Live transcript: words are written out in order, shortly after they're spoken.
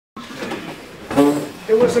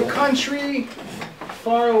It was a country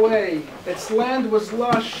far away. Its land was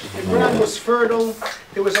lush, the ground was fertile,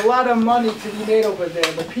 there was a lot of money to be made over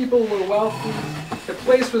there. The people were wealthy, the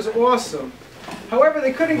place was awesome. However,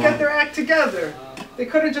 they couldn't get their act together. They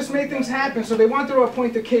couldn't just make things happen, so they wanted to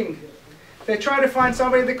appoint a king. They tried to find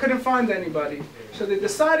somebody, they couldn't find anybody. So they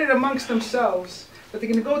decided amongst themselves that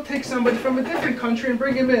they're going to go take somebody from a different country and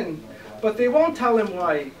bring him in. But they won't tell him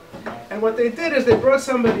why. And what they did is they brought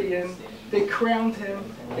somebody in, they crowned him,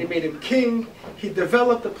 they made him king, he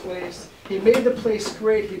developed the place, he made the place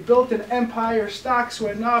great, he built an empire, stocks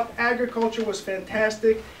went up, agriculture was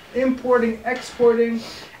fantastic, importing, exporting.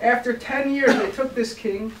 After 10 years they took this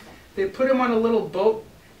king, they put him on a little boat,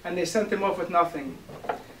 and they sent him off with nothing.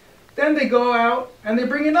 Then they go out and they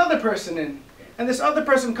bring another person in. And this other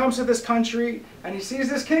person comes to this country and he sees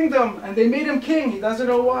this kingdom and they made him king. He doesn't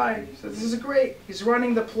know why. He says, this is great. He's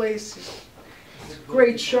running the place. It's a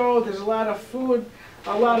great show. There's a lot of food,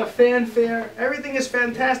 a lot of fanfare. Everything is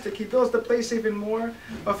fantastic. He builds the place even more.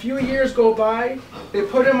 A few years go by. They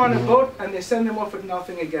put him on a boat and they send him off with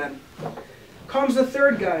nothing again. Comes the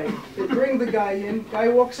third guy. They bring the guy in. Guy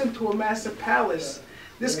walks into a massive palace.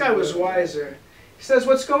 This guy was wiser. He says,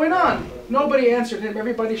 what's going on? Nobody answered him.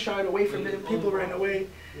 Everybody shied away from him. People ran away.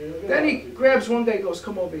 Then he grabs one guy and goes,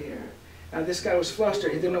 come over here. Now this guy was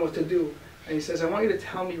flustered. He didn't know what to do. And he says, I want you to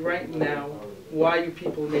tell me right now why you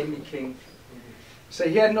people made me king. So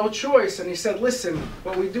he had no choice. And he said, listen,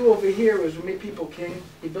 what we do over here is we make people king.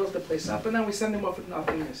 He builds the place up and then we send him off with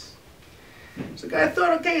nothingness. So the guy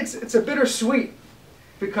thought, okay, it's a bittersweet.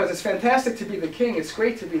 Because it's fantastic to be the king, it's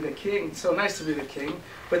great to be the king, it's so nice to be the king,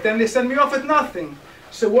 but then they send me off with nothing.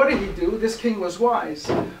 So what did he do? This king was wise.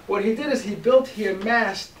 What he did is he built, he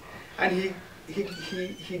amassed, and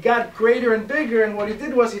he got greater and bigger, and what he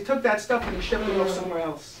did was he took that stuff and he shipped it off somewhere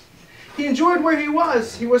else. He enjoyed where he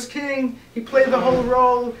was king, he played the whole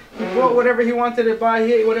role, he bought whatever he wanted to buy,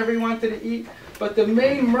 he ate whatever he wanted to eat, but the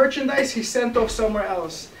main merchandise he sent off somewhere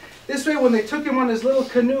else. This way when they took him on his little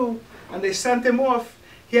canoe and they sent him off,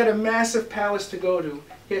 he had a massive palace to go to.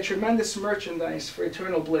 He had tremendous merchandise for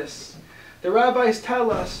eternal bliss. The rabbis tell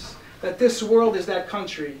us that this world is that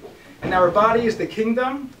country, and our body is the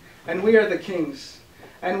kingdom, and we are the kings.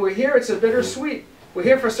 And we're here, it's a bittersweet. We're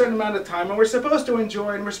here for a certain amount of time, and we're supposed to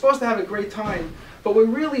enjoy, and we're supposed to have a great time, but we're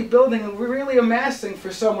really building, and we're really amassing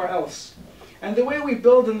for somewhere else. And the way we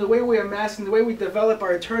build, and the way we amass, and the way we develop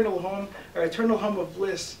our eternal home of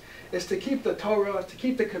bliss, is to keep the Torah, to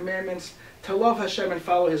keep the commandments, to love Hashem and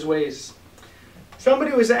follow His ways.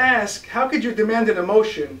 Somebody was asked, how could you demand an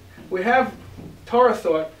emotion? We have Torah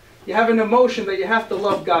thought, you have an emotion that you have to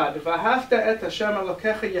love God. V'ahavta et Hashem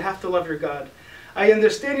Elokecha, you have to love your God. I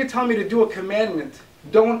understand you tell me to do a commandment,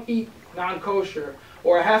 don't eat non-kosher,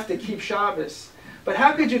 or I have to keep Shabbos. But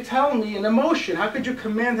how could you tell me an emotion? How could you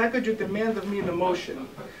command, how could you demand of me an emotion?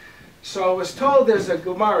 So I was told there's a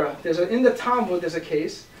Gemara, in the Talmud there's a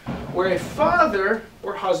case, where a father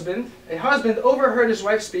or husband, overheard his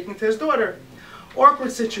wife speaking to his daughter.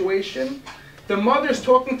 Awkward situation. The mother's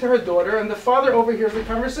talking to her daughter and the father overhears the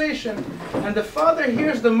conversation. And the father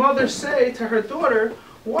hears the mother say to her daughter,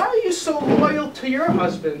 why are you so loyal to your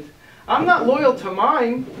husband? I'm not loyal to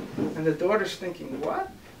mine. And the daughter's thinking,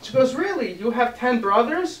 what? She goes, really? You have 10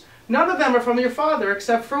 brothers? None of them are from your father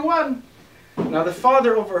except for one. Now the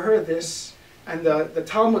father overheard this. And the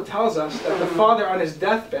Talmud tells us that the father on his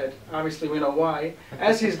deathbed, obviously we know why,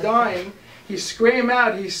 as he's dying, he screamed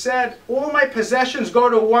out, he said, all my possessions go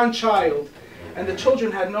to one child. And the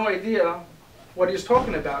children had no idea what he was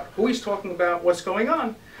talking about, who he's talking about, what's going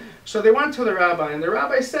on. So they went to the rabbi, and the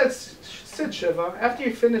rabbi said, sit Shiva, after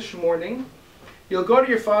you finish mourning, you'll go to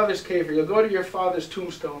your father's cave, or you'll go to your father's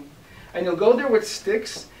tombstone, and you'll go there with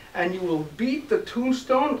sticks, and you will beat the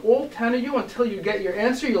tombstone, all 10 of you, until you get your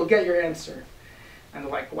answer, you'll get your answer. And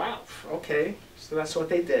they're like, wow, okay. So that's what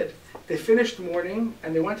they did. They finished mourning,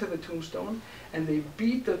 and they went to the tombstone, and they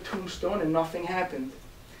beat the tombstone, and nothing happened.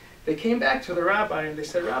 They came back to the rabbi, and they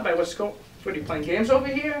said, Rabbi, what are you playing games over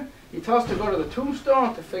here? You tell us to go to the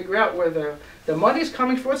tombstone to figure out where the money's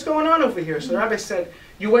coming from. What's going on over here? So the rabbi said,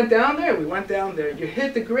 you went down there? We went down there. You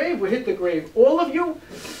hit the grave? We hit the grave. All of you?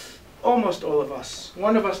 Almost all of us.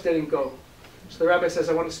 One of us didn't go. So the rabbi says,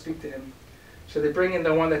 I want to speak to him. So they bring in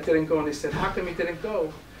the one that didn't go, and they said, how come he didn't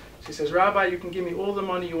go? She says, Rabbi, you can give me all the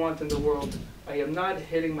money you want in the world. I am not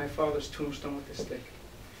hitting my father's tombstone with a stick.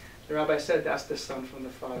 The rabbi said, that's the son from the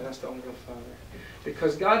father. That's the only real father.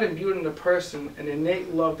 Because God imbued in the person an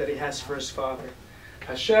innate love that he has for his father.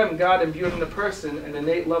 Hashem, God imbued in the person an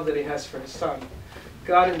innate love that he has for his son.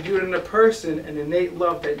 God imbued in the person an innate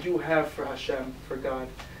love that you have for Hashem, for God.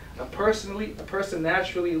 A person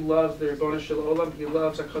naturally loves the Ribono Shel Olam. He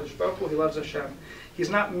loves HaKadosh Baruch Hu. He loves Hashem. He's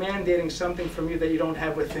not mandating something from you that you don't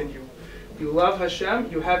have within you. You love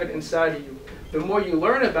Hashem. You have it inside of you. The more you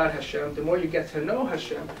learn about Hashem, the more you get to know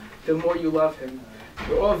Hashem, the more you love Him.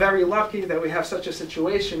 We're all very lucky that we have such a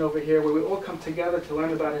situation over here where we all come together to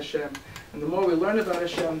learn about Hashem. And the more we learn about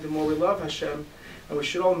Hashem, the more we love Hashem. And we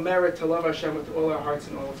should all merit to love Hashem with all our hearts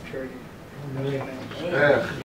and all its purity. Amen.